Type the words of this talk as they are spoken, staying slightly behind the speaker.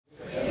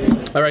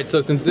All right,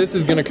 so since this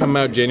is going to come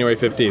out January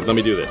 15th, let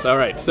me do this. All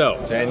right, so...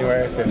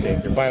 January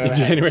 15th. You're planning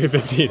ahead. January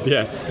 15th,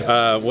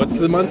 yeah. What's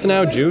the month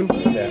now? June?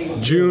 Yeah.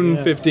 June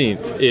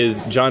 15th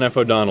is John F.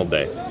 O'Donnell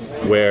Day,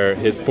 where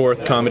his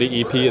 4th comedy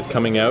EP is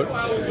coming out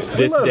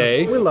this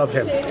day. We love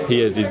him.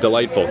 He is. He's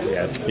delightful.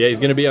 Yes. Yeah, he's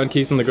going to be on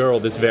Keith and the Girl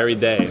this very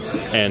day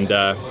and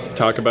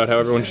talk about how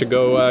everyone should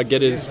go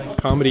get his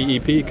comedy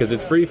EP because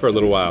it's free for a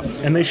little while.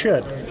 And they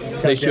should.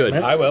 They should.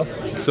 I will.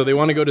 So they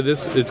want to go to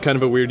this. It's kind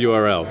of a weird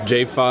URL.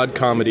 JFOD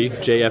Comedy,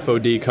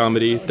 JFOD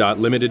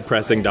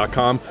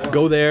Comedy.limitedpressing.com.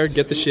 Go there,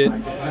 get the shit.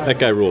 That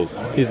guy rules.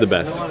 He's the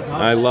best.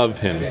 I love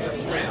him.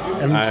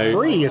 And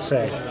free, you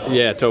say?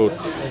 Yeah,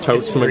 totes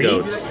my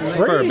goats.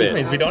 For a Free? bit.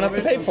 Means we don't have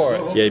to pay for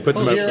it. Yeah, he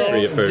puts them out for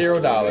free at first.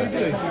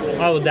 $0.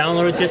 I will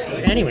download it just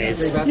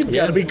anyways. You've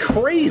got to be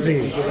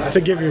crazy to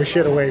give your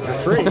shit away for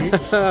free.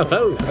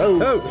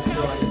 Oh.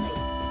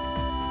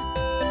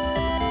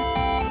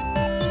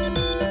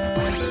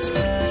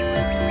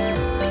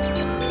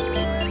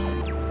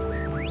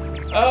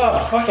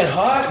 Oh, fucking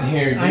hot in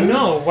here, dude. I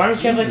know. Why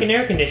don't you have like an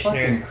air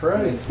conditioner?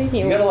 Christ. Thank you.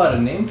 You got a lot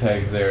of name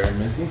tags there,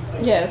 Missy.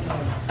 Yes.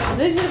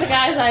 These are the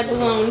guys I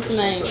belong to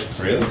name.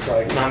 Really?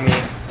 Not me.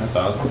 That's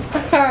awesome.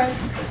 Card.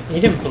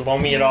 You didn't blow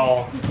me at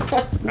all.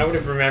 I would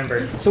have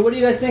remembered. So what do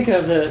you guys think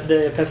of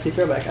the Pepsi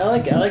throwback? I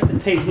like it. I like the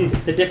taste,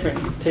 the different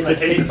taste. I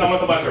tasted some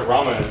with a bunch of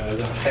rum in it. It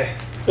was okay.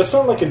 It's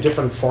not like a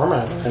different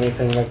format or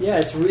anything. Like, Yeah,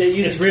 it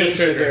uses It's real cane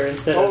sugar sugar.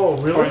 instead Oh,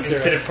 of really? corn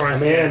Instead syrup. of corn I'm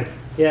syrup. in.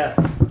 Yeah,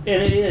 and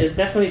it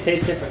definitely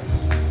tastes different.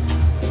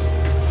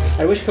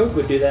 I wish Coke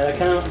would do that. I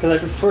kind of because I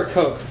prefer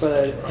Coke,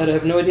 but I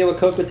have no idea what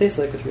Coke would taste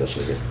like with real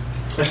sugar.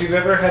 If you've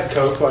ever had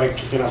Coke,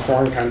 like, in a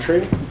foreign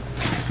country,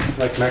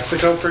 like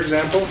Mexico, for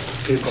example,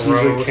 it's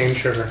usually Gross. cane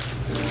sugar.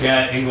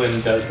 Yeah,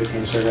 England does the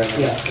cane sugar.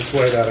 Yeah, it's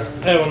way better.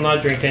 I will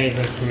not drink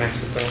anything from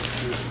Mexico.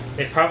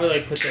 They probably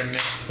like put their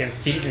Mexican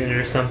feet in it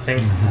or something.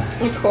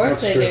 Of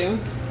course That's they true. do.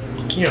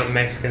 You know what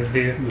Mexicans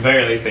do. At the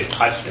very least, they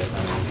touched it.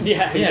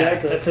 Yeah, Yeah,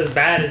 exactly. that's as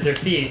bad as their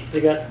feet. They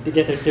get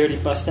their dirty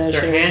mustache.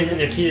 Their hairs hands in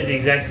and it. their feet are the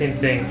exact same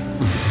thing.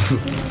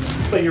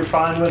 But you're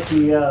fine with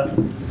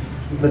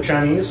the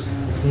Chinese?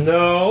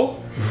 No.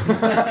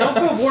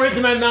 Don't put words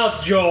in my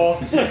mouth,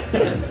 Joel.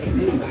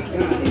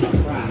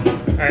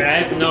 Alright,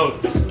 I have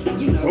notes.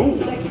 Ooh,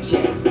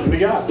 what we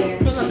got?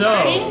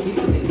 So,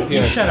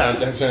 you shut up.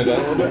 Turn it down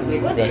a little bit.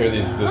 You gotta hear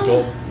this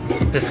gold.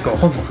 This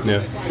gold.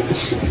 Yeah.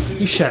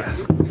 You shut up.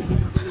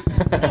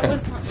 That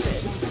was not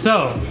good.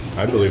 So,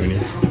 I believe in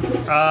you.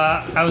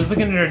 I was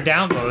looking at our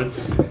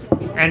downloads,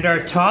 and our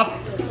top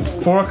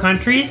 4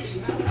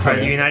 countries are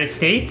the United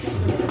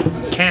States,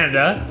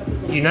 Canada,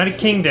 United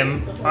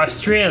Kingdom,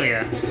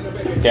 Australia.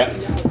 Yep.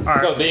 Our,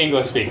 So the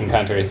English-speaking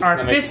countries. our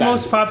That makes 5th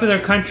sense. most popular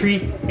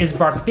country is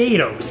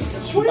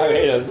Barbados.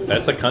 Barbados.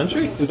 That's a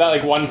country? Is that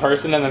like one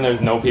person and then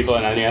there's no people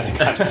in any other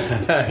countries?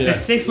 The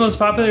 6th most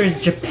popular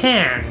is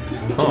Japan.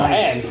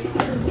 Japan.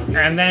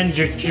 And then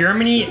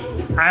Germany,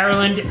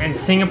 Ireland, and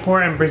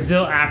Singapore and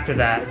Brazil after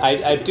that.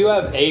 I do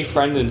have a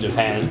friend in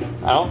Japan.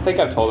 I don't think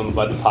I've told him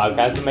about the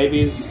podcast, but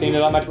maybe he's seen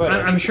it on my Twitter.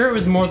 I'm sure it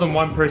was more than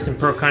one person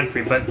per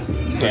country, but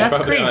that's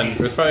Probably crazy. it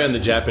was probably on the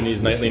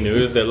Japanese nightly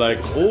news. They're like,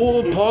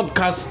 oh,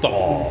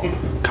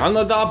 podcaster.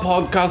 Canada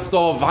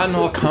podcaster,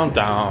 Vano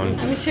countdown.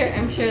 I'm sure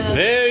that's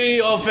Very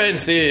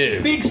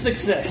offensive. Big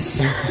success.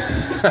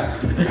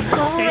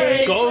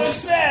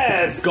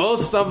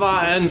 Ghosts of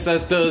our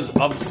ancestors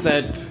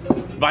upset.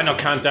 Vino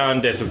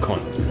countdown desukon.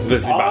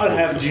 This is I'll possible.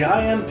 have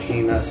giant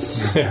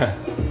penis.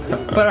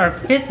 But our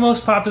 5th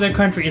most popular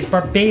country is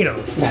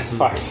Barbados. That's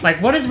fucked.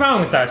 Like, what is wrong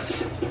with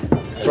us?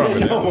 What's wrong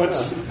with No, that?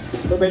 it's,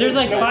 There's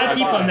like 5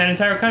 people in that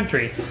entire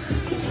country.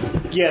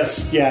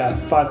 yes, yeah,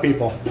 5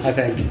 people, I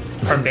think.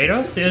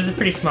 Barbados is a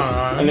pretty small And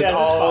island. it's Yeah,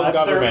 there's all 5.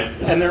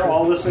 government. And they're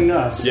all listening to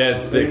us. Yeah,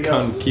 it's There the you go.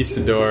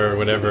 conquistador or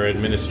whatever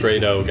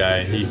administrado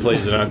guy. He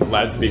plays it on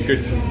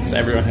loudspeakers, so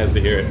everyone has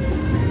to hear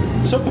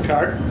it. So,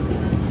 Picard,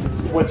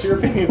 what's your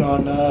opinion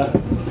on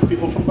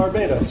people from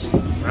Barbados?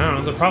 I don't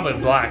know, they're probably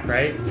black,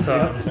 right?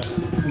 So,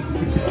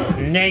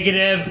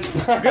 negative.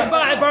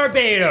 Goodbye,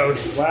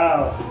 Barbados.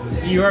 Wow.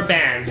 You are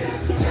banned.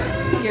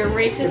 You're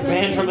racist.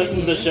 Banned from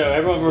listening to the show.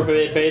 Everyone from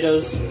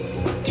Barbados,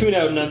 tune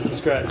out and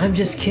unsubscribe. I'm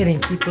just kidding.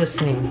 Keep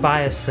listening.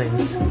 Bias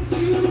things.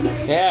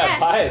 Yeah,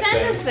 fly us Send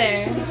there. us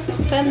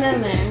there. Send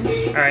them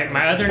there. All right,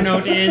 my other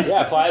note is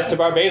Yeah, fly us to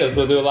Barbados.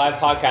 We'll do a live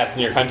podcast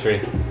in your country.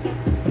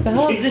 what the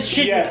hell is this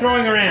shit Yeah. you're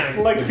throwing around?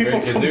 Like, people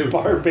great from kazoo.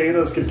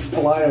 Barbados can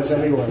fly us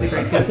anywhere.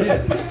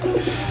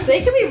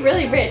 They could be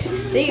really rich.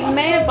 They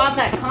may have bought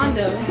that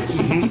condo.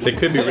 They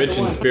could be rich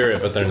in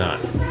spirit, but they're not.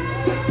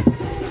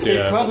 They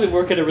Yeah. probably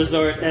work at a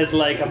resort as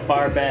like a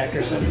bar back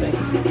or something.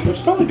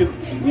 It's probably good,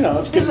 you know,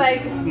 it's They're good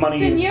like, money.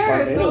 Senor,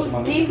 Barbados go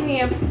money. give me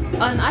an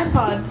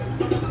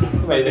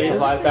iPod. Maybe they can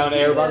fly us down to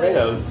Air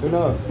Barbados. Who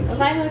knows?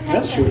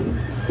 That's true.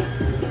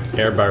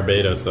 Air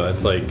Barbados, so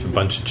that's like a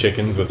bunch of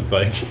chickens with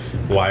like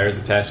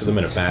wires attached to them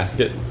in a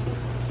basket.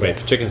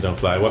 Wait, chickens don't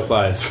fly. What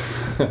flies?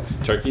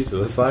 Turkeys? Do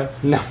those fly?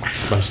 No.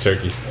 A bunch of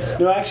turkeys.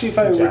 No, actually, if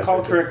I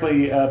recall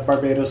correctly,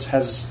 Barbados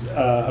has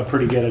a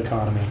pretty good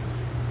economy.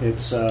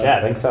 It's Yeah,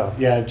 I think so.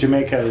 Yeah,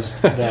 Jamaica is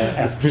the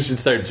F. We should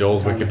start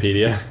Joel's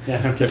Wikipedia.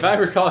 Yeah, okay. If I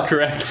recall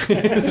correctly,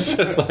 it's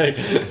just like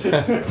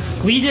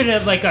Glee did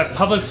a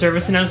public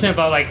service announcement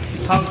about like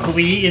how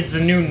Glee is the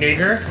new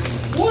nigger.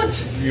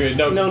 what?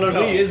 No, No.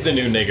 Glee is the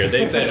new nigger.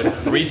 They said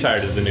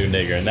retard is the new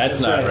nigger, and that's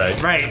not right.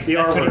 right. Right. The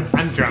That's R what word.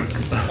 I'm drunk.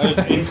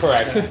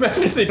 Incorrect.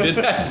 Imagine if they did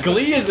that.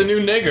 Glee is the new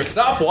nigger.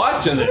 Stop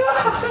watching this.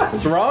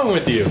 What's wrong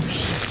with you?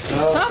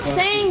 Stop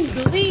saying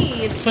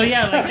Glee. So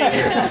yeah, like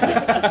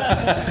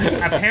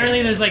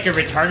apparently there's like a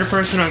retarded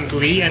person on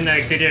Glee, and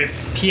like they did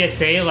a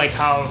PSA like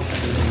how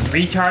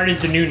retard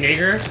is the new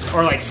nigger,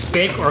 or like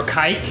spick or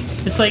kike.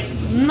 It's like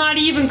not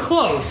even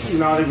close.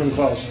 Not even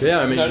close. Yeah,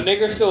 I mean, No,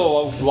 nigger's still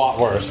a lot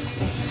worse.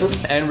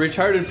 and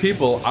retarded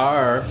people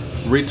are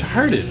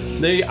retarded.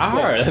 They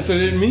are. Yeah. That's what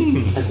it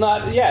means. It's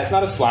not. Yeah, it's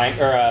not a slang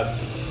or a.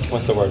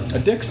 What's the word? A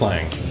dick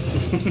slang.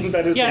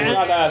 That is Yeah, It's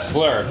not a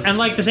slur. And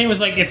like the thing was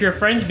like if your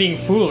friend's being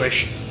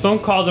foolish,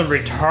 don't call them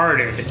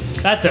retarded.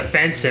 That's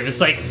offensive. It's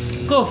like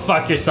go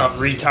fuck yourself,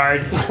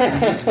 retard.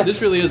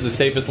 This really is the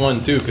safest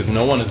one too, because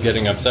no one is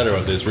getting upset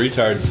about this.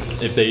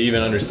 Retards, if they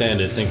even understand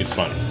it, think it's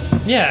funny.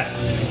 Yeah.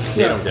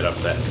 They don't get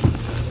upset.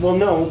 Well,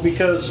 no,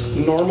 because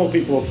normal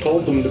people have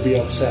told them to be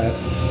upset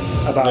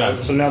about Yeah.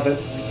 it. So now that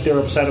they're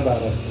upset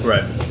about it,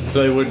 Right.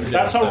 So they wouldn't. Get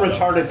that's how upset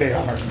about retarded they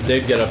are. it.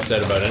 They'd get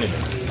upset about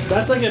anything.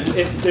 That's like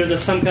if there's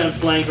some kind of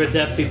slang for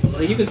deaf people.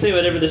 Like you can say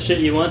whatever the shit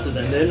you want to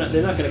them.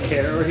 They're not going to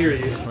care or hear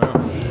you.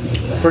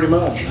 Pretty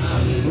much.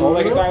 Or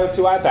like a guy with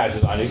 2 eye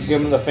patches on. You could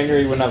give him the finger,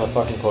 he wouldn't have a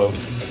fucking clue.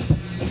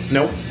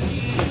 Nope.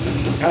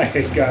 I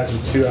hate guys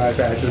with 2 eye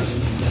patches.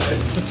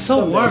 It's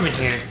so warm in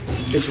here.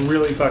 It's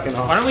really fucking Why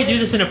hot. don't we do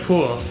this in a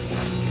pool?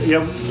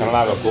 Yep. I don't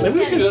have a pool. Maybe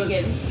we Kinda could-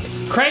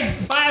 vegan.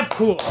 Craig, buy a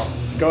pool.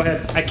 Go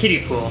ahead. A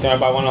kiddie pool. Can I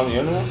buy one on the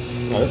internet?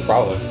 No, that's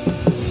probably.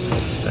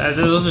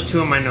 Those are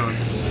 2 of my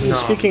notes. No,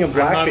 Speaking of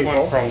black I'm not people-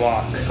 going for a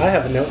walk. I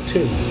have a note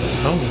too.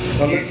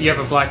 Oh, you have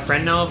a black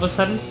friend now all of a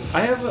sudden?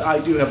 I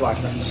do have black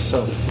friends,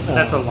 so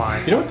That's a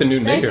lie. You know what the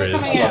new Thanks nigger for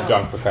is? coming I love out.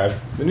 junk for Craig.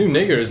 The new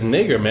nigger is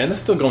nigger, man.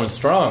 That's still going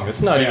strong.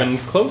 It's not Yeah. even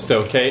close to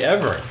okay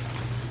ever.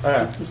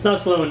 It's not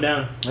slowing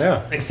down.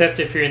 Yeah. Except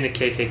if you're in the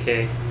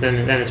KKK, then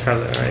it's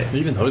probably alright.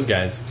 Even those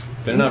guys,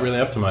 they're not really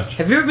up to much.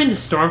 Have you ever been to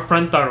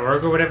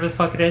stormfront.org or whatever the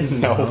fuck it is?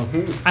 No.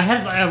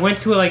 I went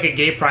to like a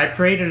gay pride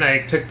parade and I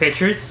took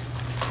pictures.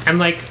 And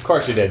like Of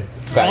course you did.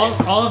 all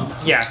Faggot.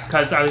 of yeah,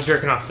 because I was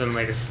jerking off to them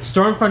later.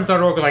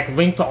 Stormfront.org like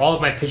linked to all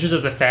of my pictures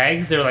of the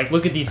fags. They're like,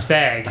 look at these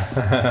fags.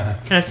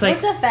 And it's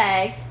like, What's a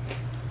fag?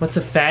 what's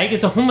a fag?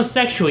 It's a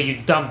homosexual, you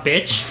dumb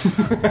bitch.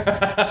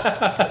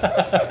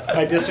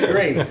 I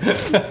disagree.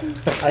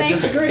 I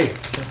disagree.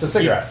 It's a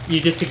cigarette. You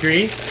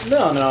disagree?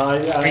 No. Are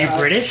you I-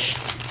 British?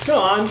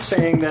 No, I'm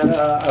saying that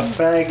a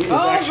fag is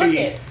Oh, actually look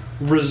it.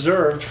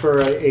 reserved for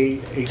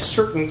a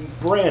certain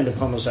brand of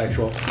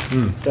homosexual.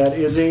 That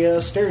is a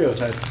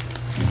stereotype.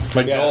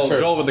 Like Yeah, Joel, sure.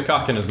 Joel with the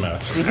cock in his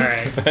mouth.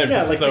 Alright. That'd be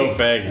Yeah, like so me.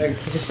 vague. Like,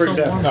 It's for so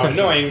example. No,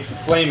 annoying,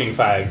 flaming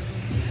fags.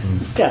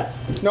 Yeah.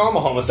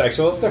 Normal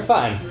homosexuals, they're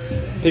fine.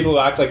 People who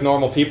act like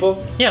normal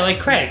people, Yeah, like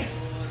Craig.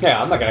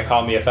 yeah, I'm not gonna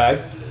call me a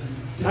fag.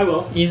 I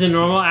will. He's a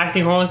normal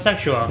acting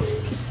homosexual.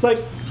 Like,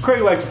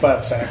 Craig likes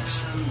butt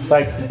sex.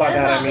 Like, by That's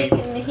that I not mean.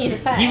 making he's a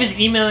fag. He was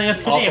emailing us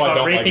today Also, I about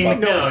don't like raping butt-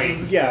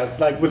 McNally. Yeah,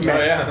 like with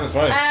men. Oh yeah, that's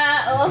funny.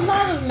 A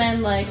lot of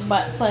men like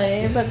butt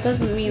play, but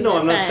doesn't mean No,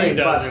 they're I'm not fags. saying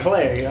butt doesn't.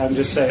 play. I'm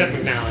just Except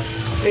saying. McNally.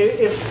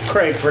 If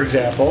Craig, for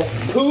example,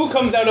 Poo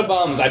comes out of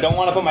bums. I don't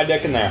want to put my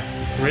dick in there.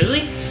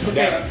 Really?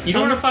 Yeah. You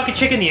don't want to fuck a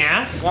chick in the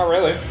ass? Not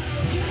really.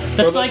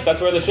 That's like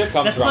That's where the shit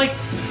comes that's from. like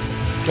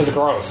It's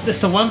gross. that's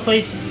the one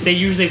place they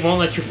usually won't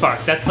let you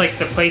fuck. That's like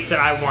the place that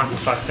I want to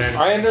fuck then.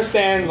 I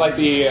understand like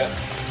the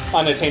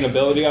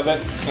unattainability of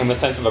it and the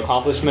sense of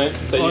accomplishment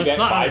that Well, you it's get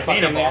not by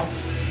fucking the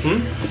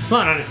unattainable. ass. It's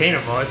not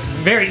unattainable. It's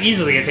very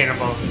easily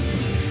attainable.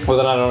 Well,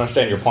 then I don't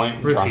understand your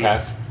point, drunk Roofies.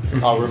 ass.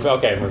 Oh,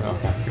 okay,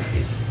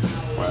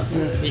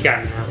 okay. You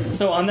got it now.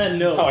 So on that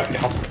note, No, I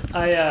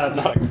don't.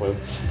 Not a clue.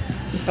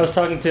 I was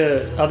talking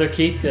to other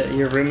Keith,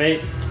 your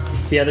roommate,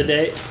 the other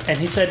day, and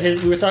he said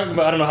we were talking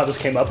about, I don't know how this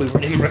came up, we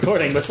weren't even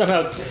recording, but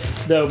somehow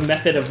the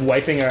method of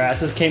wiping our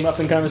asses came up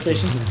in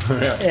conversation.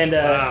 And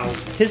Wow.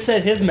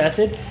 his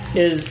method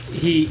is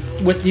he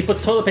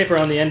puts toilet paper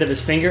on the end of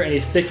his finger and he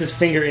sticks his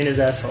finger in his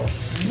asshole.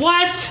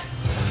 What?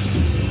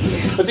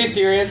 Was he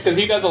serious? Because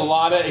he does a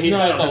lot of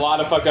says a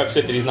lot of fucked up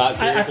shit that he's not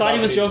serious I thought he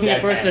about, was but joking he's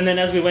at first, deadpan. and then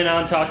as we went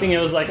on talking,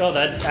 it was like, oh,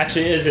 that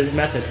actually is his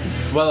method.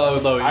 Well,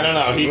 although I don't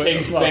know. He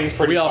takes things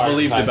pretty we all far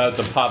believed sometimes. about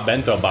the pop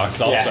bento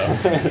box also.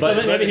 Yeah.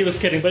 But Maybe he was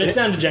kidding, but it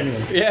sounded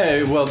genuine.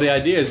 Yeah, well, the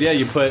idea is,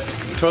 you put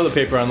toilet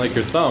paper on like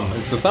your thumb.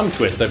 It's a thumb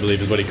twist, I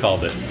believe, is what he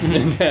called it.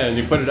 And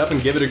you put it up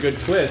and give it a good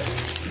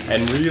twist,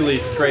 and really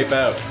scrape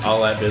out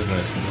all that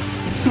business.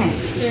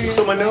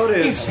 so my note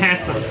is,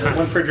 Pass some I time.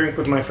 went for a drink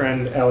with my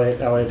friend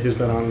Elliot, who's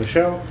been on the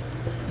show,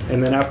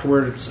 and then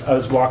afterwards I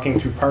was walking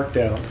through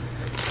Parkdale,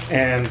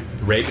 and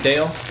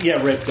Rapedale? yeah,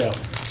 Ripdale.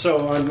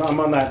 So I'm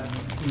on that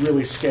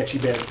really sketchy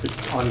bit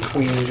on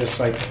Queen, just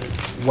like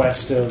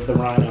west of the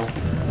Rhino.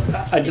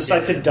 I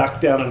decided to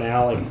duck down an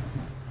alley,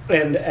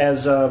 and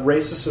as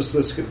racist as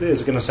this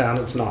is going to sound,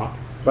 it's not.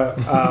 But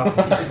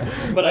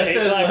But I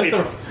hate black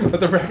people. Let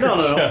the record no.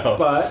 show.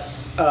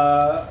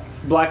 But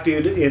black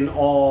dude in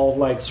all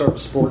like sort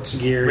of sports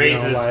gear, you know,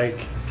 Racist. like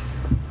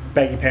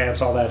baggy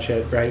pants, all that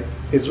shit, right?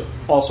 Is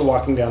also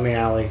walking down the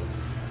alley,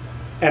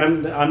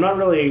 and I'm not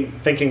really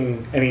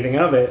thinking anything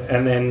of it.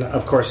 And then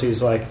of course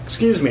he's like,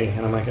 "Excuse me,"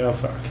 and I'm like, "Oh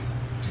fuck,"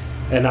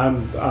 and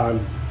I'm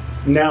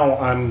now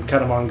I'm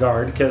kind of on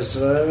guard because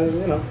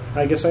you know,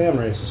 I guess I am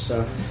racist.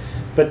 So,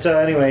 but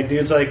anyway,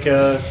 dude's like,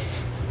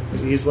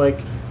 he's like,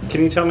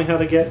 "Can you tell me how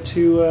to get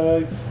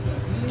to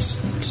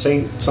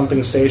Saint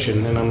something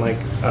station?" And I'm like,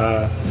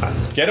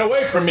 Get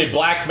away from me,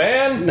 black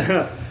man!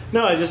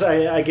 no,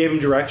 I gave him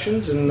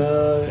directions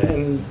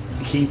and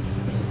he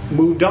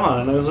moved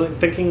on, and I was like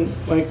thinking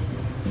like,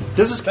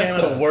 this is That's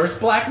Canada. the worst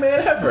black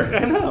man ever.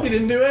 I know. He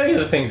didn't do any of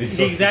the things he's The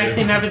supposed exact to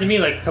same do. happened to me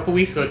like a couple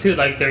weeks ago too.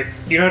 Like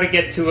you know how to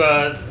get to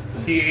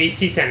the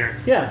AC center.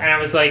 Yeah. And I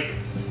was like,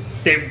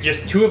 they're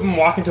just two of them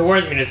walking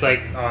towards me, and it's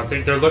like, oh,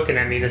 they're looking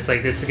at me, and it's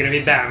like, this is gonna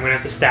be bad. I'm gonna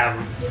have to stab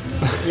them.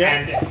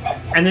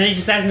 Yeah. And then they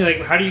just asked me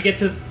like, how do you get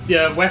to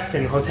the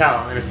Westin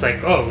Hotel? And it's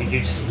like, oh,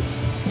 you just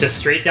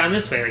straight down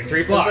this way, like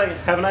 3 blocks.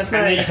 like, have a nice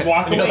And they night. just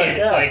walk away, You're like, and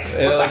it's yeah. like,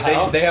 What the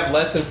hell? They have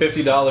less than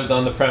 $50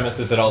 on the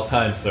premises at all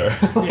times, sir.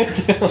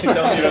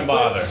 Don't even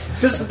bother.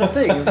 This is the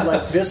thing. Is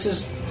like this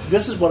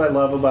is what I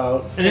love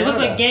about. and they look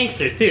Canada. like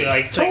gangsters too.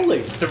 Like it's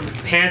Totally. Like, the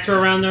pants are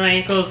around their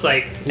ankles.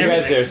 Like You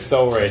guys everything. are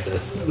so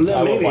racist. No, I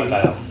will maybe. point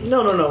that out.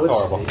 No. It's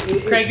horrible.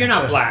 Craig, you're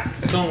not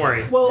black. Don't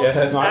worry. Well,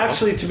 Yeah.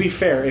 actually, to be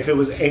fair, if it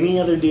was any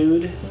other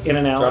dude in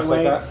an Dressed like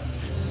alleyway,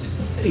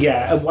 that?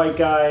 yeah, a white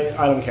guy,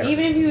 I don't care.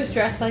 Even if he was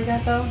dressed like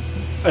that, though.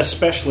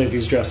 Especially if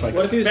he's dressed like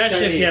What if that. he was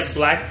Especially if he Chinese? has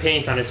black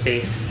paint on his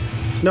face.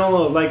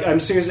 No, like I'm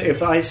serious.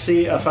 If I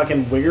see a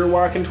fucking wigger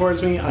walking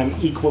towards me, I'm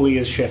equally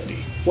as shifty.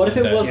 What if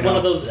it was you one know.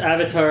 of those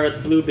Avatar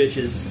blue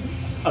bitches?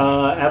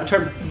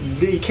 Avatar,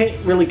 you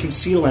can't really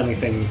conceal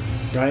anything,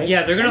 right?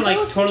 Yeah, they're gonna And like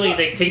those totally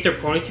people- like take their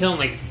ponytail and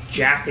like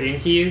jack it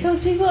into you.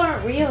 Those people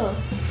aren't real.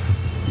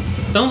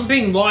 Don't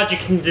bring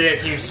logic into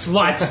this, you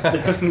slut.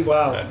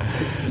 Wow.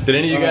 Did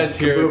any of you guys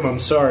hear? Kaboom, I'm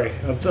sorry.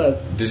 I'm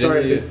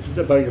sorry any-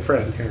 about your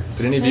friend here.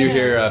 Did any of you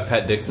hear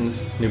Pat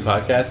Dixon's new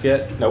podcast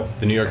yet? Nope.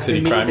 The New York City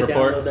meaning Crime to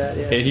Report. download that,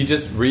 yeah. He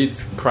just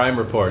reads crime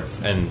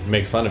reports and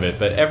makes fun of it.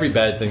 But every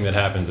bad thing that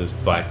happens is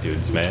black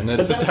dudes, man.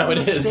 That's just how it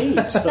in the is.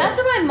 States, though. That's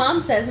what my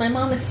mom says. My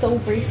mom is so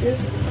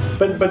racist.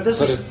 But this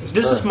But is it's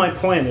this is true. my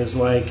point. Is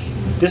like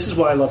this is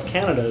why I love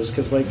Canada is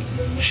because like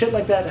shit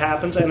like that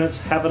happens and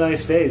it's have a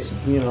nice days.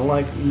 You know,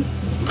 like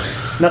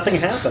nothing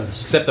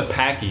happens. Except the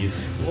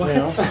Packies. You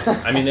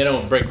know? I mean, they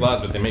don't break laws,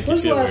 but they make you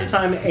When's the feel last weird.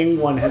 time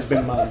anyone has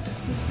been mugged?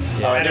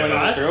 Anyone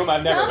in this room?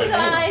 I've never Some been.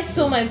 guy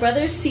stole my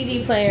brother's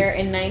CD player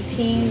in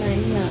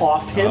 1999.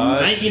 Off him?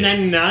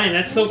 1999.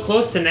 That's so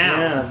close to now.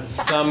 Yeah.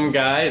 Some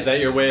guy, is that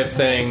your way of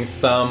saying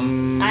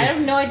some? I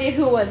have no idea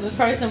who it was. It was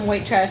probably some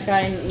white trash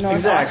guy in North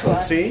Exactly,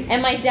 Oshawa. see?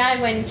 And my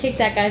dad went and kicked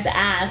that guy's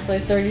ass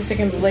like 30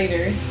 seconds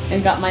later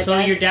and got my So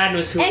dad. your dad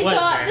knows who it and was.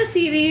 got then. the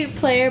CD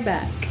player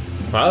back.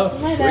 Wow,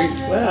 My sweet.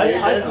 dad.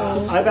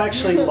 Wow. I've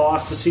actually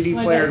lost a CD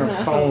My player dad and a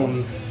knows.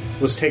 phone.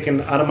 Was taken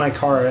out of my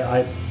car.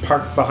 I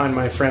parked behind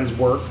my friend's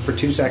work for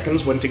 2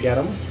 seconds. Went to get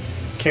him.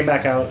 Came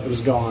back out. It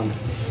was gone.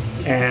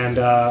 And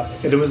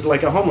it was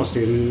like a homeless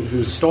dude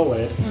who stole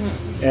it.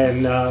 Mm-hmm.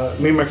 And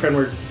me and my friend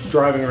were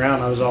driving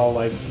around. I was all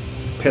like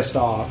pissed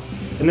off.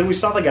 And then we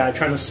saw the guy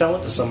trying to sell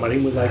it to somebody.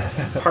 We like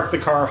parked the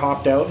car,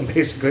 hopped out, and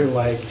basically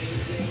like,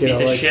 you Beat know,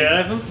 the like, shit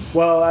out of him.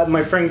 well,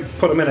 my friend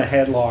put him in a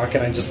headlock,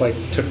 and I just like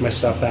took my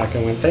stuff back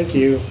and went, "Thank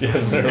you."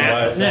 Yes,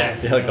 Snap his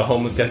neck. Yeah, like a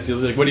homeless guy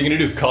steals it. Like, what are you gonna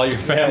do? Call your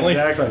family?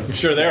 Exactly. I'm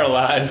sure they're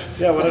alive.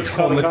 Yeah, why don't you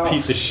call the Homeless cops?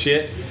 piece of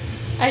shit.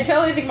 I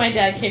totally think my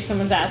dad kicked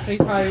someone's ass, but he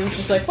probably was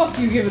just like, fuck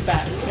you, give it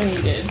back. And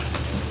he did.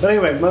 But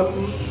anyway,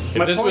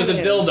 If this was a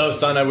point is- dildo,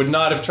 son, I would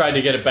not have tried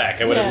to get it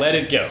back. I would have Yeah. let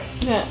it go.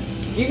 Yeah.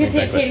 You can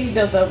take Exactly. Katie's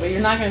dildo, but you're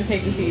not going to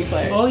take the CD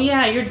player. Oh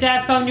yeah, your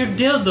dad found your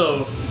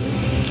dildo.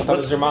 That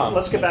was your mom.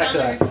 Let's get back to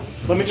that. Founders.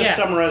 Let me just Yeah.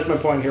 summarize my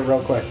point here real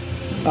quick.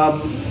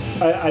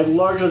 I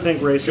largely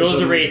think racism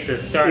Joe's a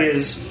racist. All right.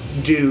 is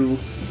due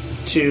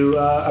to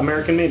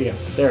American media.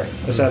 There,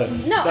 I said it.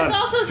 No, Done. it's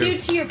also due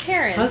to your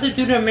parents. How's it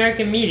due to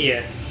American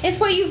media? It's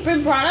what you've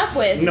been brought up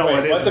with. No,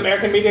 Wait, it what's isn't.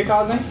 American media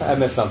causing? I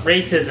missed something.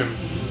 Racism.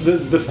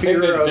 The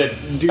fear the of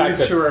fact dudes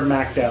that- who are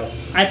macked out.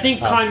 I think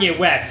Kanye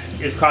West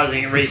is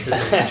causing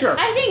racism. Sure.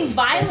 I think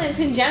violence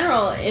in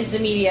general is the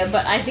media,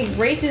 but I think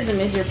racism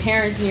is your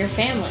parents and your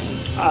family.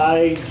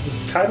 I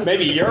kind of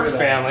Maybe disagree your with that.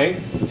 family.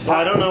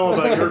 I don't know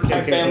about your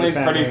My family's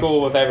pretty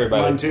cool with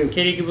everybody. Mine too.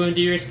 Kitty Kaboom,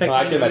 do you respect Well,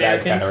 actually, my Native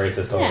dad's kind of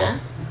Americans? racist a little. Yeah.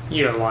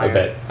 You're a A liar.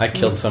 bit. I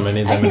killed so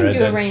many of I them in can Red do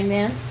Dead. a rain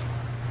dance.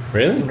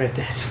 Really? Red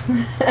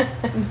Dead.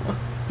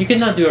 You could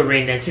not do a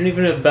rain dance. You don't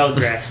even have a bell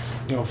dress.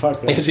 No,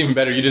 fuck It's that. even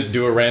better. You just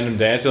do a random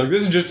dance. You're like,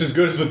 this is just as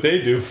good as what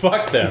they do.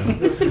 Fuck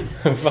them.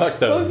 Fuck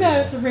them.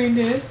 that? It's a rain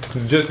dance.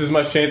 It's just as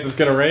much chance it's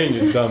gonna rain,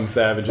 you dumb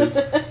savages.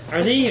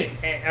 Are there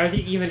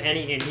even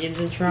any Indians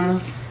in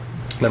Toronto?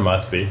 There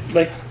must be.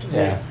 Like,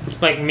 Yeah.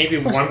 Like maybe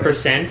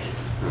 1%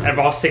 out of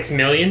all 6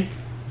 million.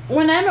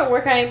 when I'm at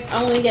work, I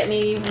only get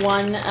maybe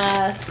one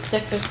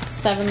 6 or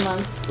 7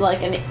 months,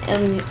 like a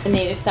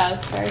native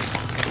status card.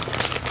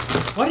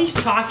 What are you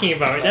talking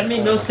about? That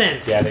made no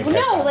sense. Yeah, they Well,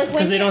 no, like when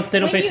 'Cause they don't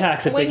when pay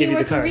tax if they give you the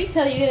When you card. work in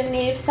retail, you get a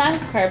native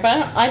status card.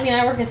 But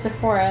I work at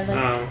Sephora. Like,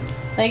 Oh.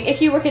 like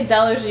if you work at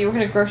Zellers or you work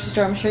at a grocery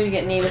store, I'm sure you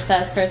get native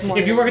status cards more.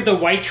 If you work at the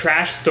white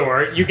trash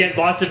store, you get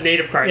lots of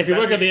native cards. If you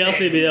That's work at the what I'm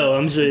saying. LCBO,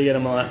 I'm sure you get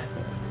them a lot.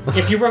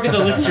 If you work at the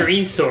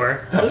Listerine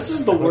store, This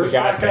is the worst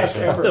gas podcast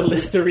station. ever. The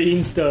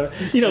Listerine store.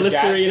 You know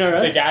Listerine R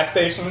The Us? gas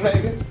station,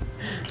 maybe?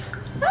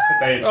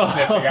 They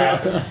sniff the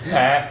gas.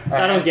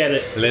 I don't get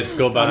it. Let's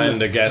go behind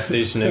the gas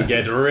station and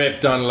get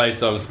ripped on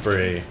Lysol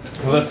spray.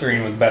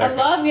 Listerine was better. I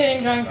love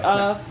getting drunk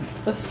off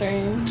the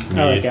stream.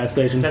 I like gas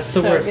stations. that's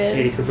the So worst. good.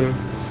 Katie Kaboom.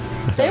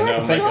 There was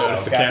No, thank scope.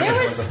 goodness the There camera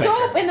was was a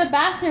scope in the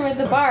bathroom at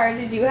the bar.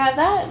 Did you have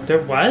that? There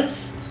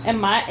was? In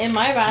my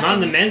bathroom. Not in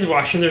the men's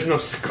washroom, there's no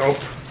scope.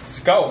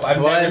 Scope. I've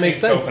Well, never that makes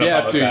seen sense. scope in a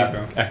Yeah, public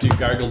bathroom. after you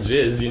gargle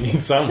jizz, you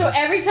need some. So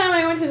every time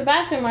I went to the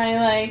bathroom,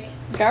 I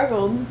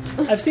gargled.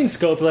 I've seen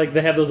Scope, like,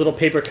 they have those little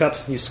paper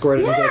cups and you squirt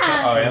it into the Yeah.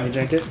 cups Oh, yeah. and you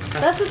drink it.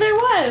 That's what there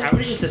I was.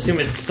 would just assume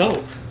it's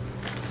soap.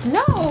 No,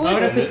 it Why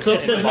would I was, put soap It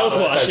says in the bottle?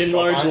 mouthwash in Scope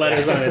large on it.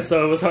 letters on it,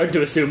 so it was hard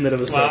to assume that it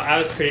was Well, soap. I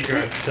was pretty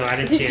drunk, so I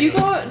didn't see did you it.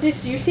 go?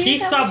 Did you see? He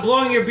that stopped much?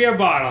 blowing your beer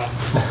bottle.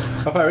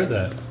 How far is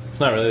that? It's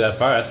not really that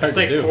far. That's hard It's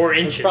like to do. 4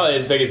 It's inches. probably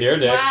as big as your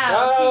dick.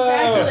 Wow! Oh!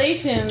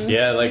 Congratulations.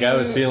 Yeah, like I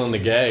was feeling the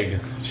gag.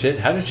 Shit,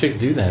 how do chicks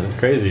do that? That's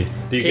crazy.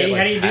 Do you Katie, get, like,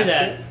 how do you do past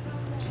that?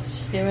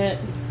 Just do it.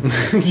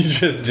 it? You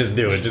just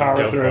do it. Just Power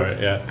go through for it.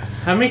 it. Yeah.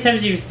 How many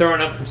times have you thrown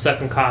up from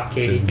sucking cock,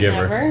 Katie? Just give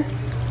her. Never.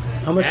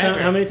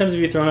 How many times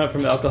have you thrown up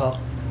from alcohol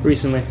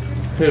recently?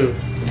 Who?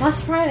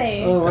 Last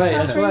Friday. Oh, right, Stop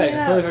that's bringing right. it I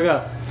up. totally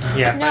forgot.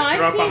 Yeah, if No, I I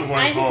throw just, up, I'm need, going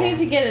I just home. need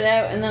to get it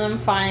out and then I'm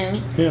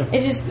fine. Yeah.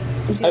 It's just.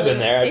 I've been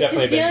there. I've It's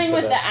definitely just been dealing to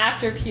with that. the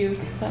after puke.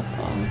 That's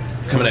all.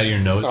 It's coming out of your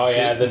nose. Oh and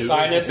yeah, shit, the noodles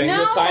sinus, and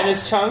things. the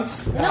sinus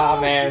chunks. No.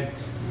 Oh man.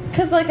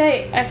 Cause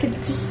I could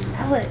just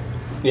smell it.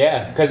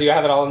 Yeah, because you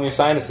have it all in your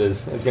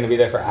sinuses. It's going to be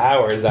there for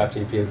hours after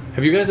you puke.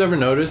 Have you guys ever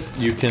noticed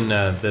you can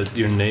that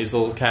your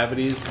nasal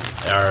cavities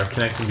are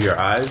connected to your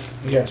eyes?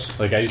 Yes.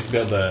 Like I used to be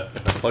able to,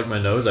 if I plugged my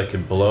nose, I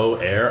could blow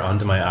air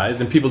onto my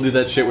eyes, and people do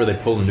that shit where they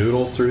pull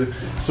noodles through.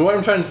 So what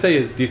I'm trying to say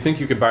is, do you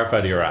think you could barf out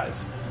of your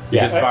eyes? You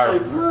Yeah. just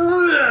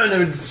barf, and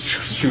it would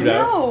shoot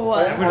out. No.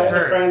 I had a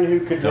hurt. friend who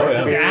could drink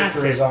yeah. beer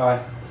Acid. through his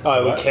eye. Oh,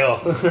 it would What?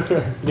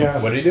 kill.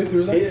 Yeah. What did he do through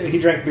his eyes? He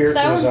drank beer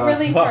That through his would eye.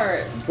 really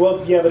hurt.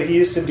 Well, yeah, but he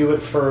used to do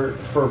it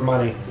for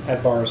money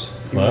at bars.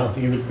 Wow.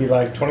 He would be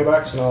like,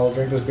 $20 and I'll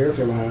drink this beer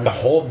through my The eye.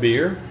 whole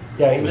beer?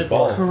 Yeah, he was It's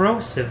balls.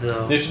 corrosive,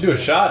 though. They should do a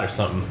shot or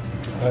something.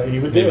 he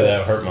would do Maybe it. that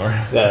would hurt more.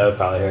 Yeah, that would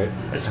probably hurt.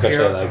 Especially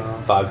pure like alcohol.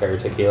 vodka or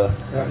tequila.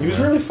 Yeah, he was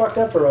really fucked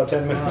up for about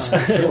 10 minutes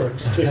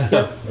afterwards, too.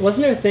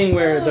 Wasn't there a thing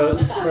where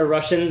those were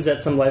Russians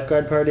at some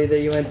lifeguard party that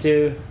you went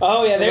to?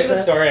 Oh yeah, there's What was a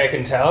that? story I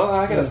can tell.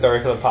 I got a story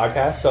for the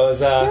podcast. So it was,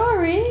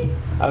 Story.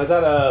 I was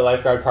at a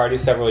lifeguard party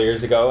several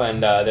years ago,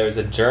 and there was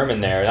a German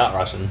there, not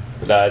Russian.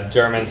 The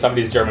German,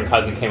 somebody's German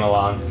cousin came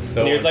along,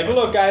 So and he was like,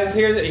 "Look, guys,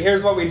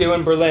 here's what we do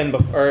in Berlin,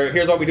 or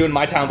here's what we do in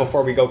my town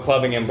before we go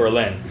clubbing in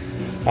Berlin."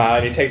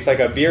 And he takes like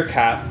a beer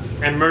cap.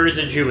 And murders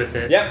a Jew with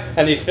it. Yep,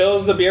 and he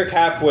fills the beer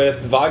cap with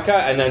vodka,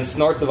 and then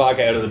snorts the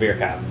vodka out of the beer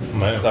cap.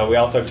 Wow. So we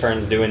all took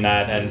turns doing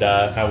that, and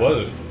How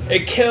was it?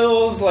 it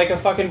kills like a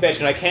fucking bitch.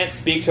 And I can't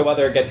speak to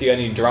whether it gets you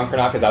any drunk or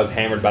not because I was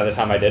hammered by the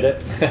time I did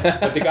it.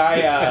 But the guy,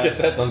 I guess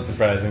that's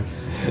unsurprising.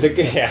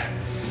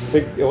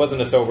 it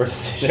wasn't a sober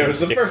decision. It was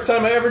the first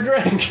time I ever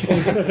drank.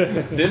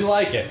 Didn't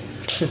like it.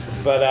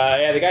 But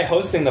yeah, the guy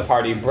hosting the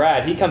party,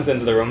 Brad, he comes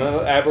into the room.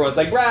 And everyone's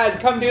like, "Brad,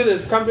 come do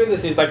this, come do this."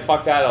 And he's like,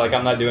 "Fuck that! Like,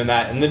 I'm not doing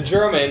that." And the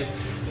German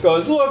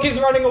goes, "Look, he's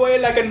running away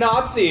like a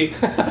Nazi."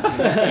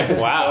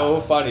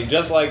 Wow. So funny,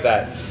 just like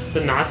that. The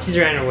Nazis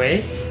ran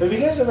away? Have you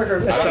guys ever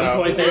heard I don't some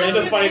know. point they It was ran-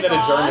 just funny that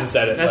a German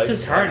said it. That's like,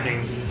 disheartening.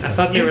 I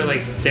thought they were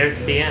like there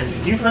to the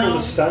end. You've heard of the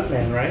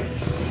stuntman, right?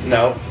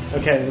 no.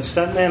 Okay, the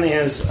stuntman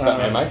is...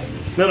 Stuntman Mike?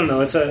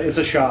 No, it's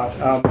a shot.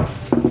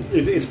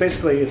 It's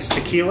basically, it's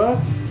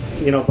tequila,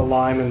 the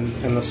lime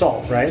and the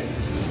salt, right?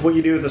 What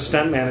you do with the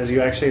stuntman is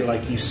you actually,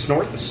 you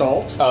snort the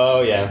salt,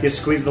 Oh yeah. you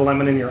squeeze the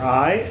lemon in your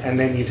eye, and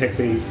then you take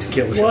the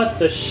tequila shot. What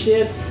the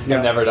shit? Yeah.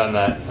 I've never done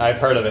that. I've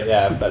heard of it,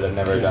 yeah, but I've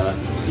never done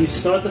it. You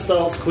snort the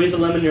salt, squeeze the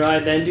lemon in your eye,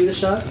 then do the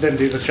shot? Then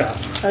do the shot.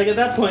 Like, at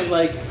that point,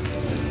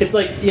 it's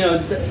like,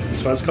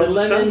 That's why it's the called the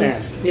lemon,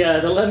 stuntman.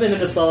 yeah, the lemon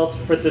and the salt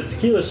for the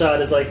tequila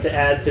shot is like to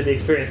add to the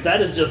experience.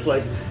 That is just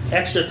like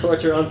extra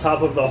torture on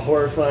top of the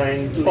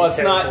horrifying. Well, it's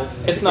terrible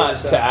not tequila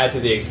to shot. add to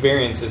the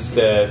experience. It's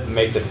to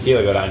make the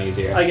tequila go down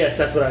easier. I guess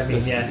that's what I mean.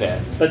 This- Yeah.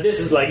 yeah. But this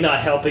is like not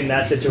helping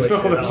that situation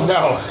at all.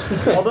 No.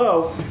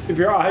 Although, if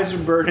your eyes are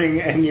burning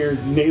and your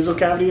nasal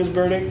cavity is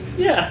burning,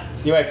 Yeah.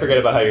 You might forget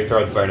about how your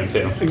throat's burning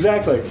too.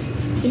 exactly.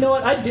 You know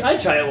what?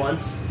 I'd try it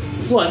once.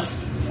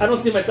 Once. I don't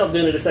see myself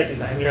doing it a second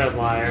time. You're a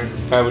liar.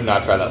 I would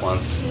not try that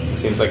once. It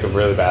seems like a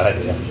really bad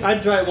idea.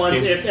 I'd try it once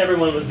Seems- if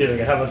everyone was doing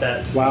it. How about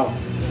that? Wow.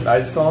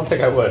 I still don't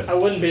think I would. I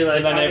wouldn't be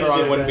like. then I'm gonna everyone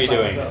do it wouldn't be by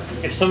doing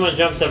myself. If someone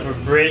jumped off a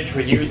bridge,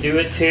 would you do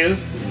it too?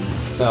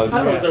 No, I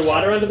don't know. Is there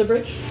water under the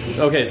bridge?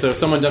 Okay, so if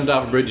someone jumped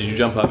off a bridge and you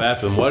jump off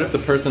after them, what if the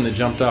person that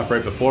jumped off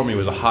right before me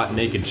was a hot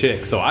naked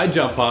chick? So I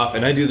jump off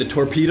and I do the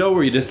torpedo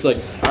where you just like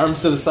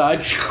arms to the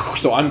side,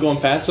 so I'm going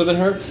faster than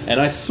her,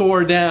 and I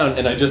soar down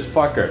and I just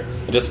fuck her.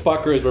 I just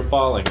fuck her as we're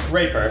falling.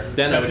 Rape her.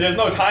 Then I would- There's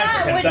no time for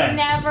That would consent.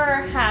 never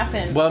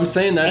happen. Well, I'm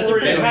saying that's That's a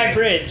pretty high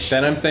bridge.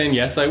 Then I'm saying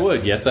yes, I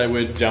would. Yes, I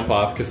would jump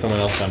off because someone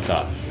else jumped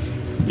off.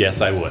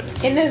 Yes, I would.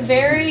 In the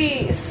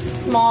very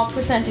small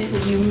percentage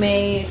that you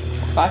may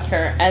fuck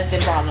her at the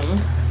bottom.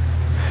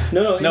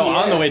 No, in No, the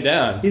on air. the way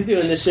down. He's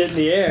doing this shit in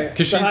the air.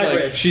 Because It's a she's high like,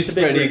 bridge. she's It's a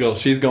big spread bridge. eagle.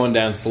 She's going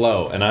down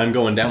slow, and I'm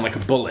going down like a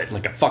bullet,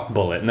 like a fuck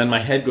bullet. And then my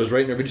head goes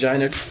right in her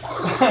vagina.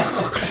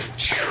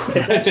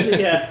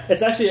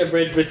 It's actually a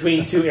bridge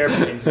between two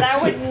airplanes.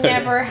 That would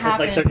never It's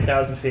happen. like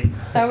 30,000 feet.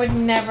 That would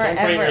never, Don't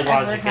bring ever, your ever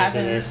logic into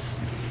happen. this.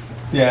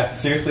 Yeah,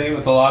 seriously,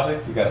 with the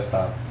logic, you gotta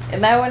stop.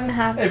 That wouldn't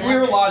happen. If we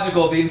were ever.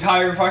 logical the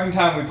entire fucking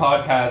time we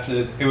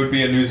podcasted, it would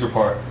be a news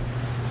report.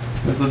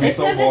 This would be It's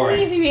so not doesn't need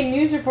boring. to be a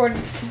news report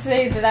to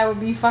say that would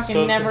be fucking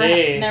So never,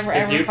 today, never,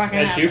 at ever fucking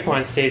at happen.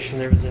 DuPont Station,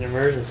 there was an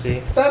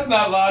emergency. That's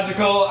not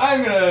logical.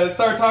 I'm gonna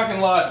start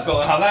talking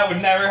logical and how that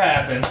would never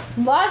happen.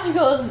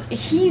 Logical is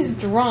he's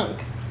drunk.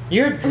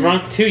 You're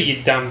drunk too,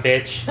 you dumb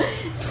bitch.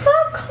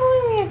 Stop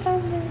calling me a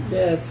dumb bitch.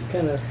 Yeah, it's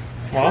kind of.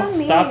 Well,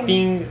 kinda stop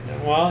mean. being.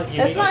 Well, you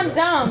That's need not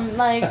dumb.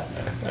 Like,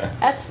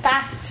 that's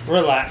fact.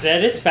 relax.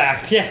 That is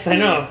fact. Yes, I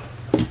know.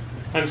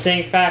 I'm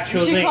saying You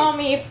factual should things. call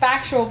me a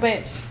factual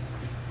bitch.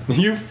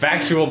 You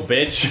factual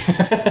bitch.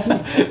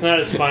 It's not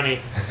as funny.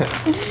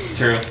 It's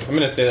true. I'm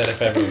gonna say that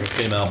if ever a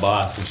female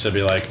boss, and she'll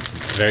be like,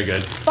 very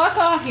good. Fuck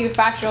off, you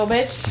factual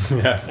bitch.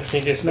 Yeah. I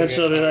think it's Then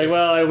she'll be like,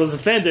 well, I was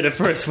offended at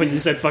first when you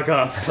said fuck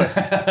off.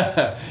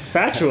 But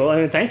factual, I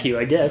mean, thank you,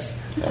 I guess.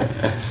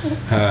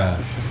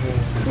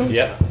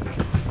 Yep.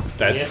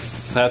 That's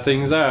Yes. how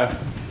things are.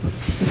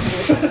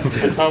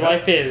 That's how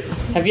life is.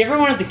 Have you ever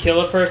wanted to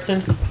kill a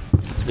person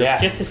Yeah.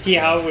 just to see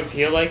how it would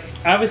feel like?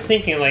 I was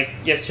thinking like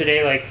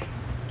yesterday, like,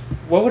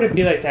 what would it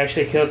be like to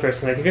actually kill a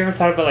person? Like, have you ever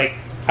thought about like,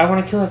 I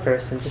want to kill a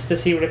person just to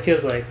see what it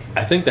feels like?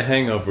 I think the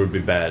hangover would be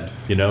bad,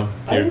 you know?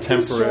 They're I'm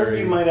concerned temporary.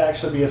 you might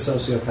actually be a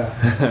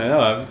sociopath. No,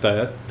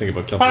 I think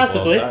about killing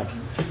Possibly. people all the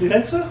time. You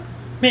think so?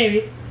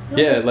 Maybe.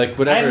 Yeah, like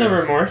whatever. I have no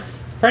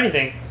remorse for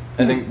anything.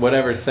 I think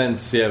whatever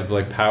sense you have,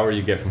 like power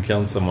you get from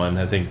killing someone,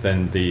 I think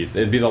then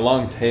it'd be the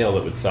long tail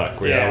that would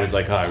suck. Where you're Yeah. always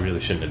like, oh, I really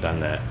shouldn't have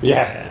done that.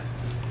 Yeah.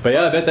 But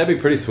yeah, I bet that'd be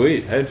pretty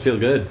sweet. I'd feel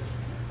good.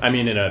 I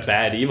mean, in a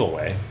bad, evil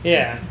way,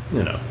 Yeah.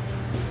 you know.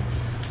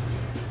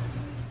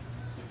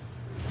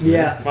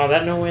 Yeah. Well,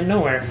 that no went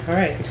nowhere. All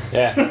right.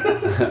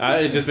 Yeah.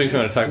 It just makes me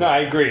want to talk No, I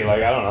agree.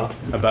 Like, I don't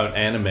know. about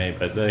anime,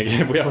 but like,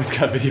 we always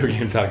got video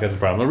game talk. That's a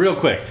problem. Real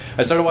quick,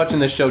 I started watching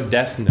this show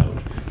Death Note.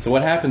 So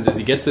what happens is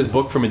he gets this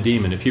book from a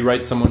demon. If he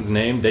writes someone's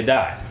name, they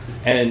die.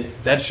 And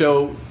that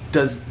show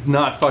does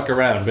not fuck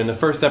around. But in the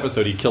first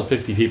episode, he killed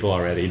 50 people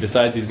already. He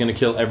decides he's going to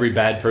kill every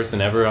bad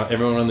person ever,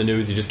 everyone on the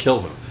news. He just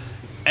kills them.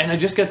 And I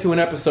just got to an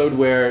episode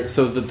where,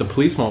 so that the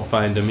police won't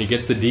find him, he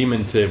gets the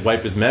demon to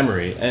wipe his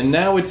memory. And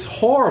now it's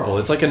horrible.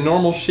 It's like a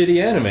normal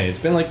shitty anime. It's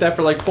been like that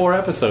for like 4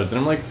 episodes. And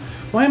I'm like,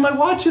 why am I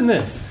watching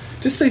this?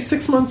 Just say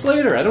 6 months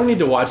later. I don't need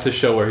to watch the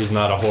show where he's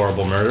not a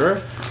horrible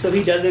murderer. So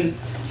he doesn't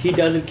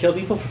kill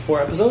people for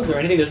 4 episodes or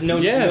anything? There's no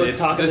It's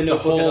talk in the just a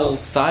notebook at whole all?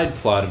 side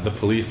plot of the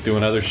police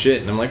doing other shit.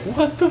 And I'm like,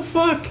 what the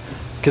fuck?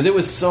 Because it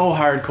was so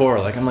hardcore.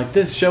 Like, I'm like,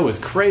 this show is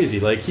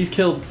crazy. Like, he's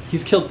killed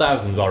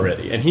thousands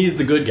already. And he's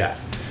the good guy.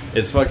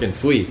 It's fucking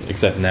sweet,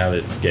 except now that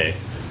it's gay.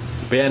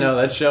 But yeah, no,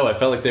 that show, I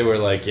felt like they were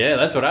like, yeah,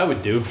 that's what I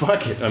would do.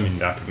 Fuck it. I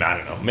mean, I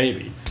don't know,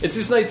 maybe. It's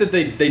just nice that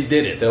they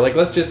did it. They're like,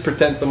 let's just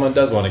pretend someone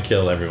does want to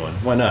kill everyone.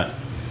 Why not?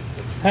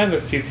 I have a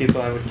few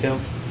people I would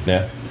kill.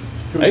 Yeah.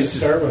 Who I would you used to-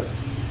 start with?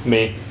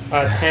 Me.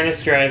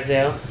 Tanis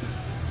Drysdale,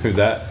 Who's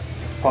that?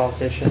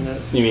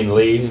 politician. You mean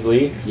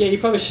Lee? Yeah, you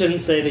probably shouldn't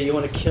say that you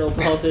want to kill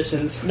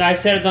politicians. No, I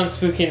said it on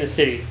Spooky in the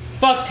City.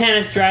 Fuck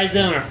Tanis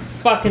Drysdale and her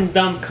fucking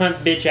dumb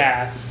cunt bitch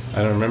ass.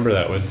 I don't remember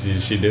that. What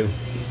did she do?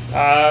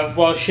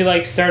 Well, she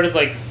like started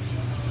like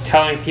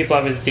telling people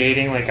I was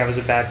dating like I was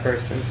a bad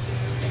person,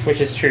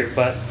 which is true.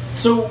 But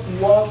So,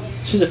 what?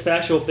 She's a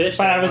factual bitch.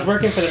 I was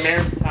working for the mayor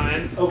at the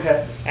time,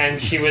 Okay. and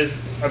she was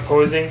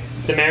opposing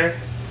the mayor.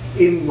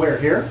 In where?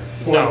 Here?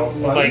 No, Or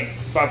London? like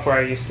up where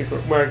I used to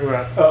where I grew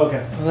up. Oh,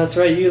 okay. Oh, that's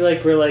right. You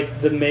like were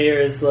like the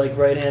mayor's like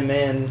right hand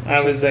man.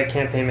 I was a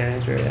campaign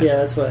manager. Yeah,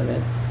 that's what I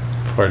meant.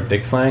 Or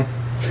dick slang?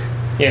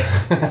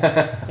 Yes.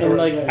 And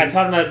like I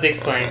taught him how to dick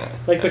slang.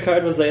 like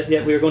Picard was like,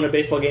 yeah, we were going to a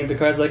baseball game.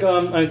 Picard's like,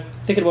 oh, I'm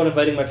thinking about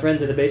inviting my friend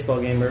to the baseball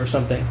game or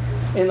something.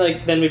 And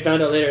like then we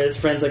found out later his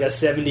friend's like a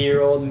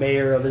 70-year-old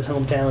mayor of his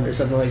hometown or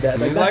something like that.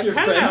 Like that's your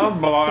friend.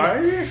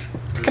 boy.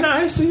 Can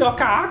I see your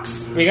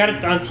cocks? We got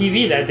it on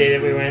TV that day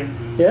that we went.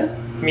 Yeah.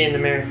 Me and the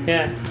mayor.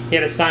 Yeah. He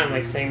had a sign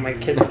like saying my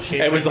kids would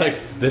shave. It was like,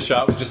 the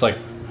shot was just like,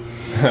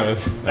 that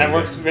that was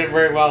works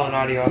very well in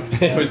audio.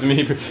 It was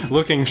me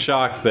looking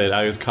shocked that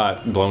I was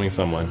caught blowing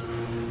someone.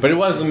 But it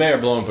was the mayor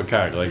blowing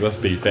Picard, like, let's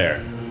be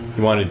fair.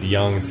 He wanted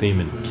young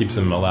semen, keeps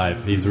him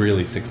alive. He's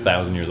really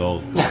 6,000 years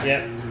old.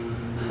 Yeah.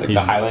 Like the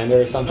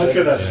Highlander or something. I'm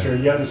sure that's true.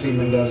 Young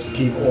semen does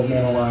keep old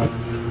men alive.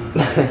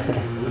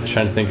 I was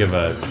trying to think of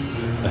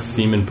a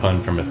semen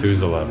pun for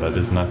Methuselah, but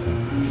there's nothing.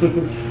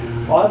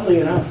 Oddly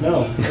enough,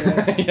 no.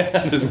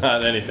 Yeah, there's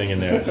not anything in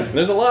there.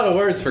 There's a lot of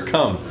words for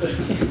cum.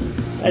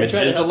 I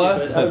tried to help you, Methuselah?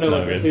 but I That's don't know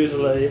not what good.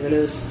 Methuselah even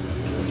is.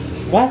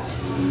 What?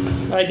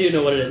 I do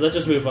know what it is. Let's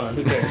just move on.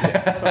 Who cares?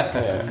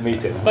 Yeah, me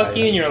too. Fuck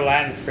you and your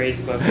Latin phrase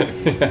book.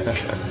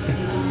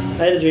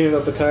 I had a dream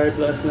about Picard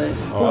last night.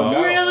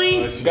 Go.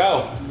 Really?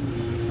 Go.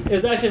 It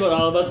was actually about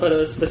all of us, but it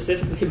was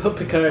specifically about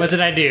Picard. What did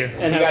I do?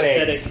 and He how got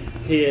pathetic AIDS.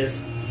 he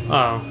is.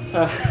 Oh,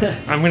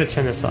 I'm gonna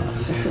turn this off.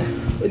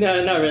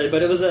 No, not really.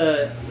 But it was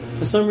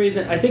for some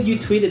reason, I think you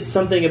tweeted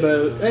something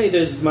about, hey,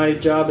 my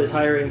job is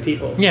hiring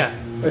people. Yeah.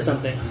 Or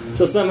something.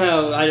 So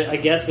somehow, I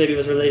guess maybe it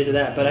was related to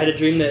that, but I had a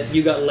dream that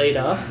you got laid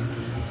off.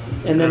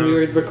 And then we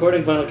were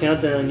recording Final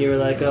Countdown, and you were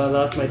like, oh, I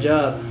lost my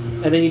job.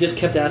 And then you just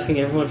kept asking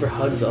everyone for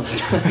hugs all the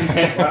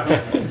time.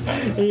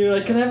 And you were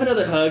like, can I have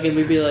another hug? And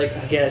we'd be like,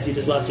 I guess you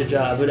just lost your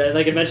job. But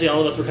eventually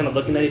all of us were kind of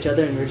looking at each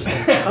other, and we were just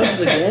like,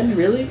 hugs again?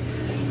 Really?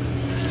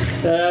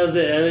 That was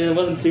it. I mean, it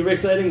wasn't super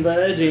exciting, but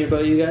I had a dream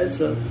about you guys,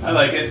 so... I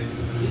like it.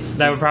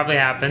 That would probably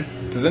happen.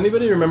 Does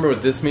anybody remember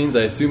what this means?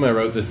 I assume I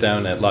wrote this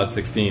down at lot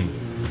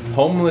 16.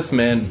 Homeless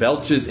man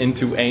belches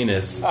into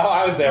anus. Oh,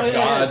 I was there. Oh, yeah.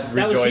 God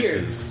that was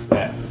rejoices.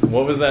 Yeah.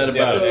 What was that That's the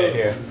about? other day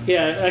here.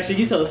 Yeah, actually,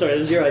 you tell the story. It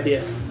was your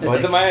idea. I Was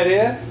it think. my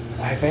idea?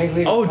 I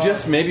vaguely. Oh, recall.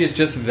 just maybe it's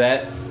just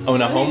that. Oh,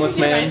 and a homeless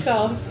man.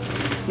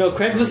 Myself. No,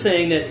 Craig was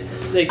saying that,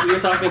 like, we were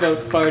talking about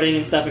farting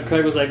and stuff, and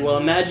Craig was like, well,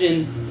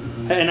 imagine...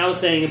 And I was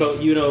saying about,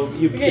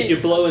 if you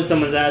blow in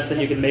someone's ass, then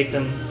you can make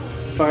them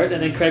fart.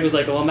 And then Craig was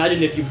like, well,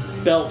 imagine if you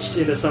belched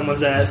into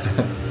someone's ass,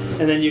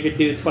 and then you could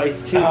do two Oh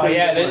things yeah,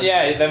 at then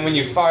once. then when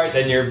you fart,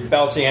 then you're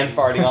belching and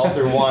farting all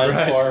through one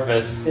Right.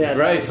 orifice. Yeah,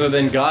 Right, so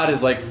then God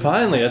is like,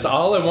 finally, that's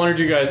all I wanted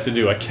you guys to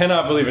do. I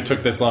cannot believe it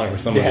took this long for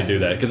someone Yeah. to do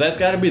that. Because that's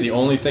got to be the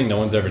only thing no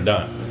one's ever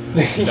done.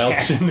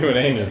 Belch into an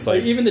anus. Like,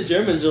 Like, even the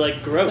Germans are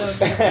like, gross.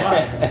 So-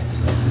 Why?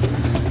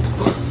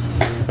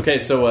 okay,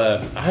 so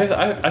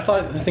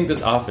I think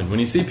this often. When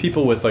you see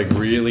people with like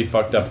really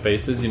fucked up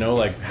faces,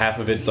 like half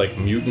of it's like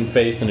mutant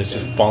face and it's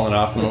just falling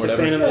off them or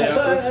whatever. Fan of the Yeah,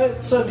 opera.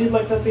 I saw a dude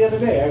like that the other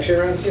day, actually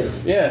around here.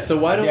 Yeah, so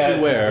why don't Yeah, they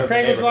it's wear? so-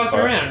 Craig was walking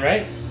around,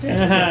 right?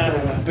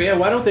 But yeah,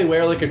 why don't they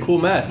wear like a cool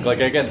mask?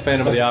 Like I guess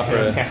Phantom of the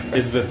Opera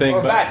is the thing.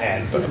 Or but,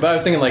 Batman. But I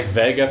was thinking like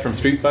Vega from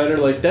Street Fighter.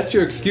 Like that's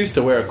your excuse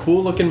to wear a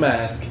cool looking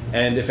mask.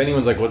 And if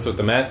anyone's like, "What's with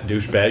the mask,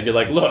 douchebag?" You're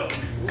like,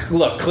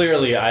 "Look,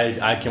 clearly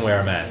I can wear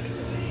a mask."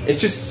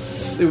 It's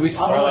just it was.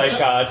 Or like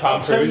Tom I'll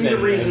tell Cruise you the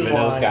in reason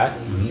Vanilla why. Sky.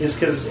 Is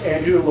because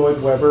Andrew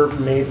Lloyd Webber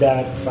made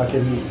that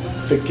fucking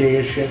the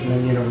gayest shit in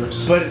the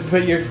universe.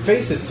 But your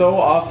face is so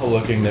awful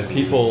looking that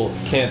people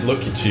can't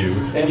look at you,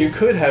 and you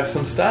could have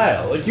some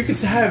style. Like you could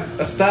have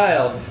a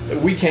style that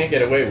we can't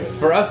get away with.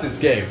 For us, it's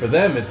gay. For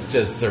them, it's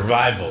just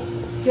survival,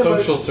 Yeah,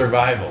 social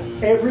survival.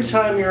 Every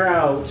time you're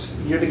out,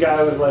 you're the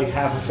guy with like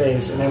half a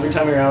face, and every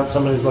time you're out,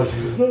 somebody's like,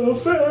 "The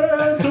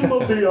Phantom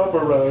of the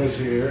Opera is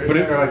here," and But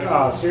you're like,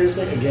 "Oh,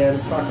 seriously? Again?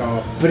 Fuck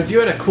off." But if you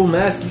had a cool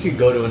mask, you could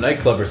go to a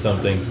nightclub or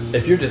something.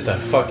 If you're just a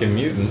fucking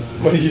mutant,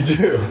 what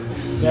do?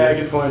 Yeah,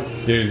 good point.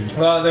 Dude,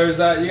 Well, there's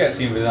you guys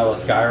seen Vanilla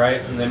Sky, right?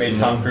 And they made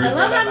Tom Cruise I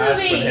wear love that that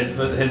mask,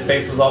 movie. but his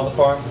face was all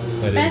deformed.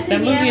 Best That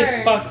movie is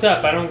ever. fucked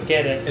up. I don't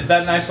get it. Is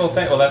that an actual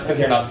thing? Well, that's because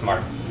you're not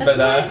smart. That's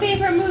But my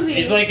favorite movie.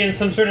 He's like in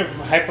some sort of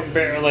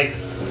like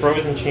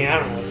frozen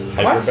channel.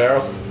 hyper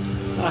barrel.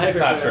 it's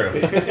not true.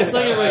 It's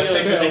like a I regular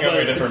think we're thinking of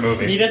barrel, different but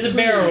movies. He does a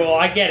barrel roll.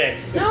 I get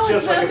it. no, just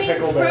it's like about a being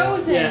pickle barrel.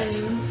 frozen.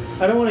 Yes.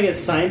 I don't want to get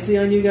sciencey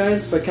on you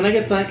guys, but can I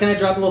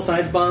drop a little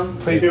science bomb?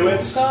 Please do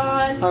it.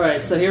 God. All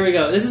right, so here we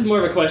go. This is more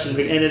of a question,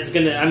 and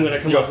I'm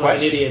gonna come You off have like an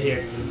questions? idiot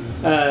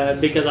here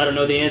because I don't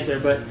know the answer.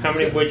 But How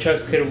many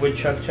woodchucks could a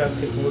woodchuck chuck?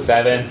 If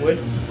 7. wood?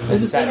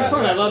 this is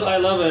fun. I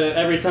love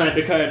every time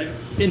Picard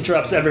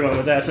interrupts everyone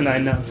with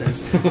asinine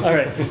nonsense. All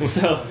right,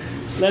 so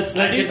let's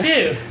I do get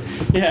too.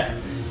 Yeah.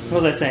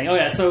 What was I saying? Oh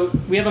yeah, so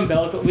we have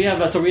umbilical. We have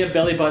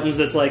belly buttons.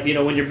 That's like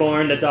when you're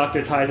born, the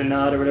doctor ties a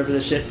knot or whatever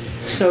this shit.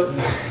 So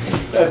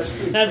That's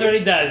That's what he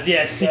does.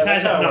 Yes, he Yeah,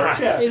 ties that's up how it knots.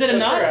 works, yeah. is it a That's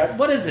knot? correct.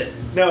 What is it?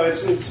 no.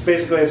 It's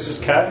basically it's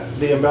just cut.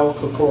 The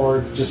umbilical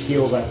cord just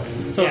heals that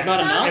way. So it's not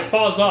a knot. It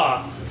falls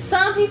off.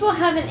 Some people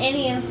have an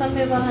innie and some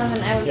people have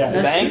an out. Yeah.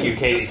 That's Thank true. you,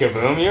 Katie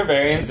Kaboom. You're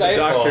very The insightful.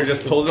 doctor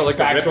just pulls out like a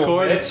Factual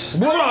ripcord. bitch.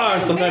 Blah!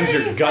 Sometimes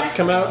your guts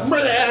come out.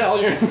 Blah!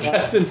 All your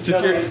intestines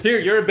just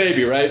you're a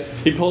baby, right?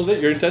 He pulls it,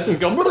 your intestines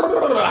go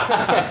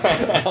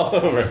all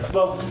over.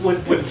 Well,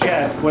 with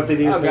Jeff, what they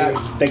do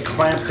is they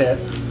clamped it,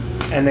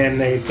 and then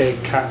they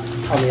cut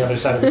on the other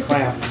side of the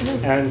clamp,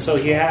 and so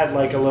he had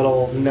like a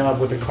little nub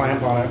with a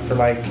clamp on it for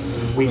like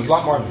weeks. There's a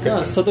lot more than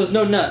No, so there's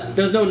no nut.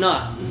 There's no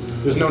knot.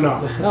 There's no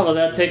knot. Oh well,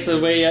 that takes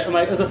away. I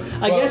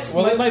guess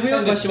my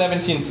real question.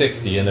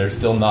 1760 and they're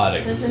still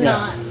nodding. There's a Yeah.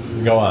 knot.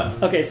 Go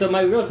on. Okay, so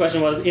my real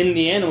question was: in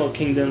the animal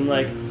kingdom,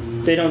 like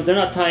they're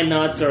not tying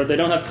knots or they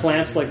don't have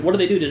clamps. Like, what do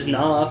they do? Just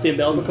gnaw off the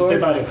umbilical cord? They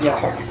bite it.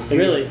 Yeah. They-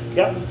 Really?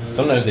 Yep.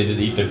 Sometimes they just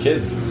eat their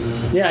kids.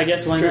 Yeah, I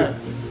guess why True. not?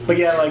 But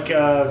yeah, like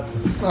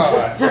Oh,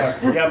 that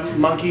sucks. Yeah,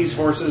 monkeys,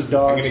 horses,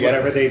 dogs, gonna get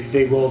whatever.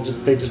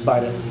 They just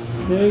bite it.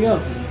 There you go.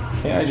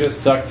 Can't I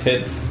just suck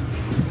tits,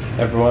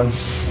 everyone?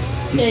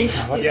 Yeah, you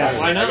should do Yeah, that.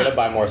 why not? I gotta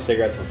buy more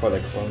cigarettes before they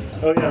close down.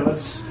 Oh yeah,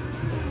 let's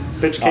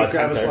bitch Oh, cake, it's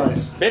grab a 10:30.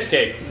 slice. Bitch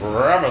cake,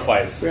 grab a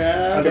slice.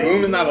 Okay. The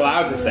moon is not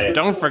allowed to say it.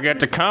 Don't forget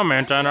to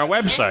comment on our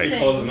website.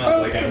 Close them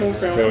up like I'm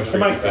so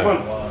Come on, come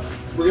on.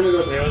 We're gonna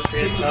go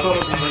take some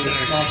photos and bring a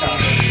snack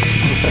out.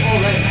 Oh,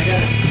 right, I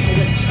gotta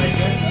check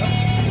this up.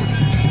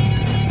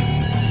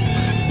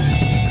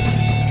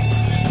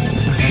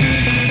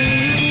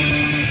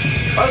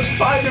 I was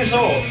 5 years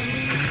old.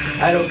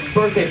 I had a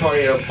birthday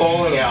party at a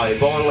bowling alley,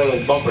 bowling lane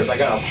with bumpers. I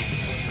got a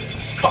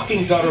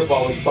fucking gutter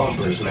ball with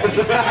bumpers, man. It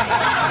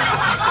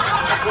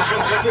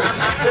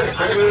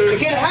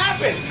can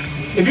happen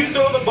if you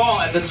throw the ball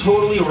at the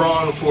totally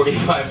wrong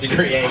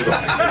 45-degree angle.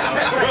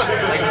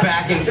 Like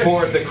back and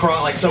forth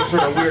across, like some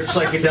sort of weird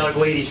psychedelic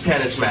ladies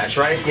tennis match,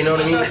 right? You know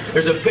what I mean?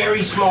 There's a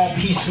very small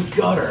piece of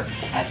gutter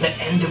at the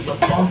end of the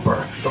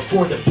bumper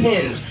before the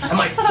pins, and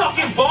my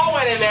fucking ball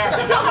went in there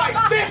on my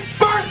 5th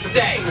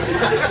birthday!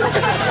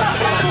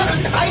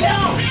 I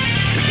know!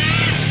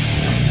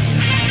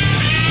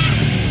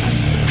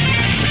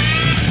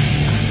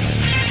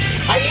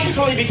 I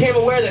instantly became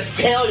aware that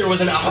failure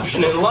was an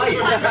option in life.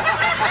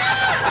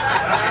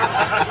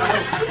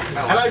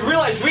 And I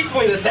realized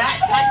recently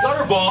that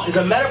gutter ball is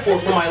a metaphor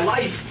for my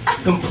life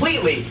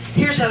completely.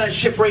 Here's how that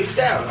shit breaks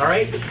down, all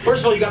right?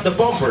 First of all, you got the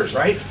bumpers,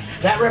 right?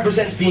 That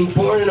represents being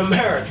born in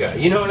America.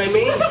 You know what I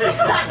mean?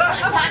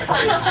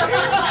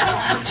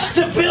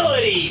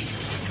 Stability,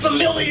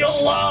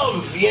 familial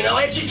love,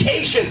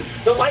 education,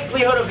 the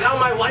likelihood of how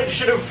my life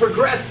should have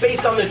progressed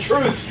based on the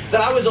truth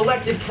that I was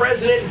elected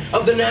president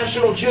of the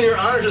National Junior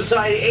Honor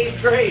Society 8th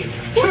grade.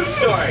 True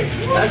story.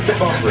 That's the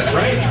bumpers,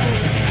 right?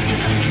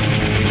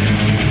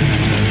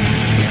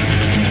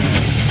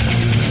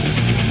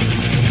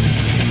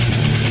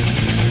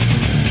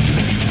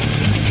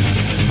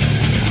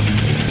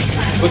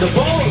 With the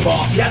bowling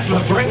ball, see, that's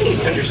my brain,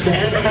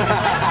 understand?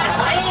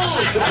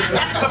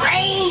 That's my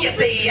brain, you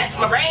see? That's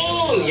my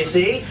brain, you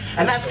see?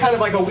 And that's kind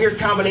of like a weird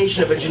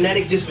combination of a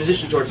genetic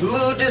disposition towards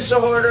mood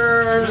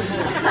disorders,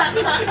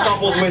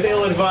 coupled with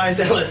ill-advised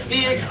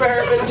LSD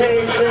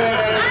experimentation.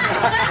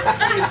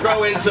 You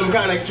throw in some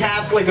kind of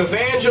Catholic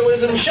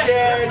evangelism shit,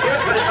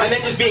 and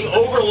then just being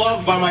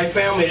overloved by my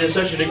family to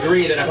such a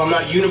degree that if I'm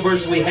not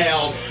universally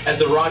hailed as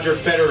the Roger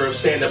Federer of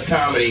stand-up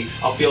comedy,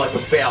 I'll feel like a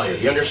failure.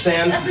 You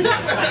understand?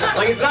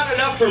 Like, it's not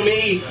enough for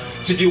me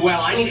to do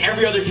well. I need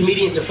every other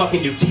comedian to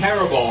fucking do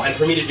terrible and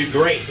for me to do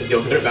great to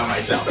feel good about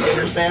myself. You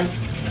understand?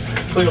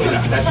 Clearly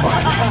not. That's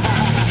fine.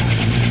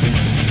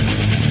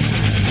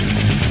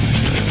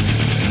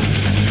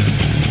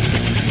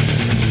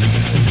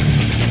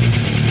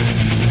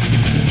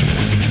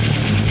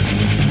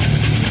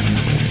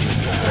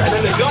 And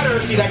then the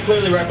gutter, see, that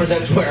clearly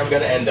represents where I'm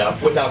going to end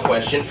up, without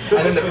question.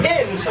 And then the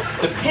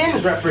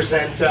pins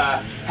represent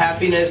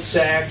happiness,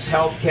 sex,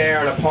 healthcare,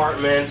 an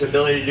apartment,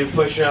 ability to do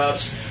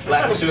push-ups,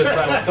 lack of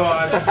suicidal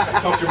thoughts,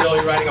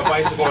 comfortability riding a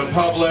bicycle in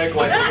public,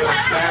 likelihood of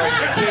marriage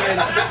and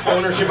kids,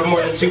 ownership of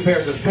more than 2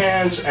 pairs of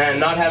pants, and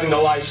not having to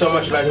lie so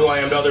much about who I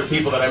am to other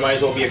people that I might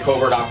as well be a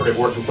covert operative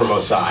working for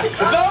Mossad.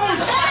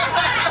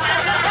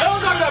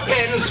 Those are the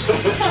pins!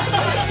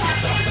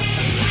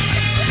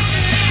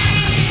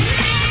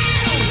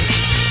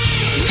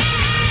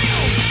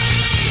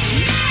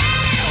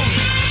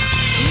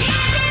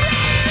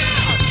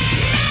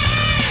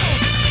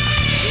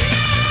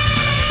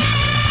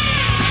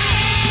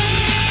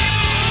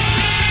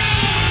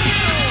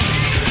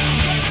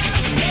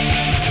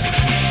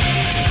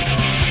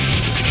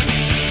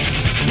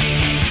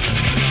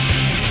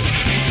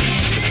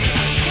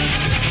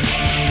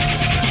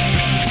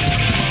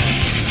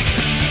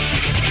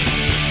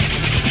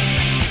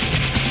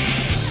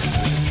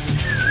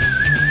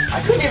 I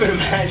couldn't even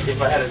imagine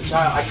if I had a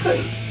child. I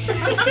couldn't.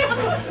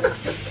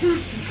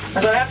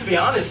 Because I'd have to be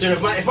honest, dude.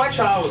 If my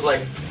child was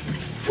like,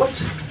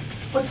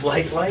 what's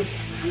life like?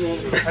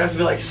 I'd have to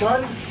be like,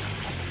 son,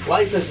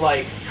 life is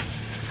like,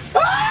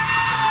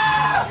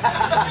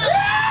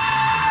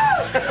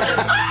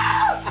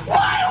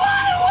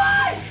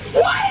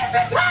 Why is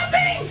this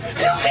happening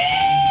to me?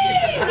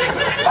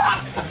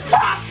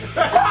 Fuck!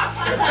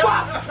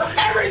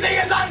 Everything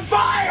is on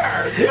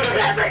fire!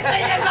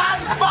 Everything is on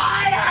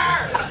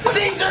fire!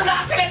 Things are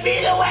not gonna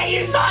be the way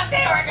you thought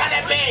they were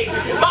gonna be!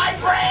 My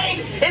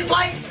brain is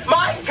like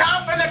Mein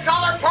Kampf and The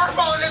Color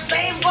Purple in the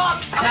same book!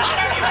 I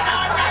don't even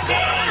know what that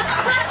means!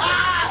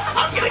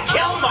 I'm gonna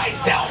kill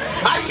myself!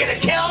 I'm gonna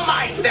kill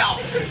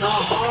myself! The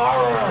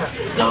horror!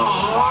 The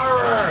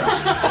horror!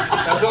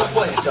 Now go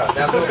play, son.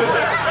 Now go play.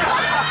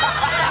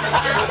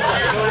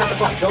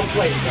 Go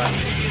play, son.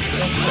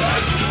 Go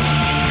play.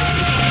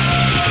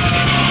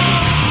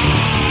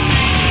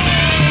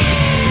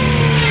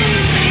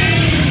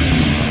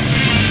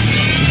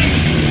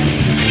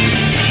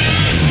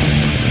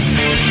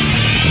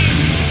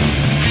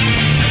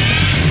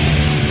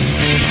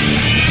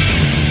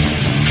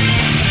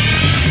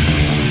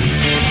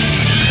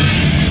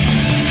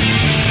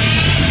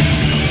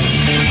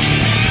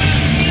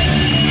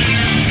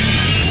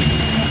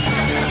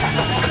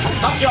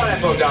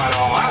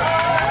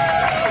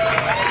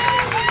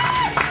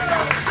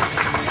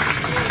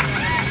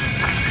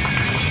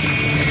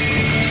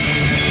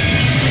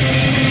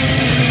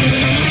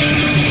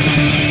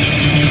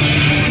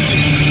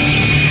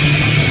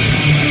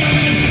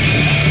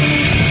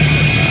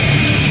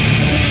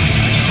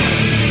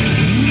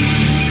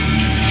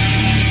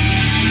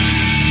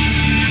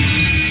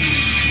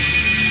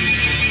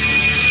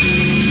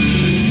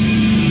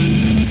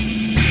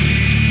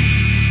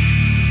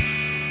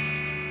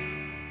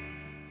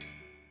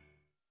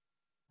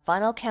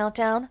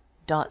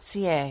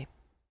 finalcountdown.ca.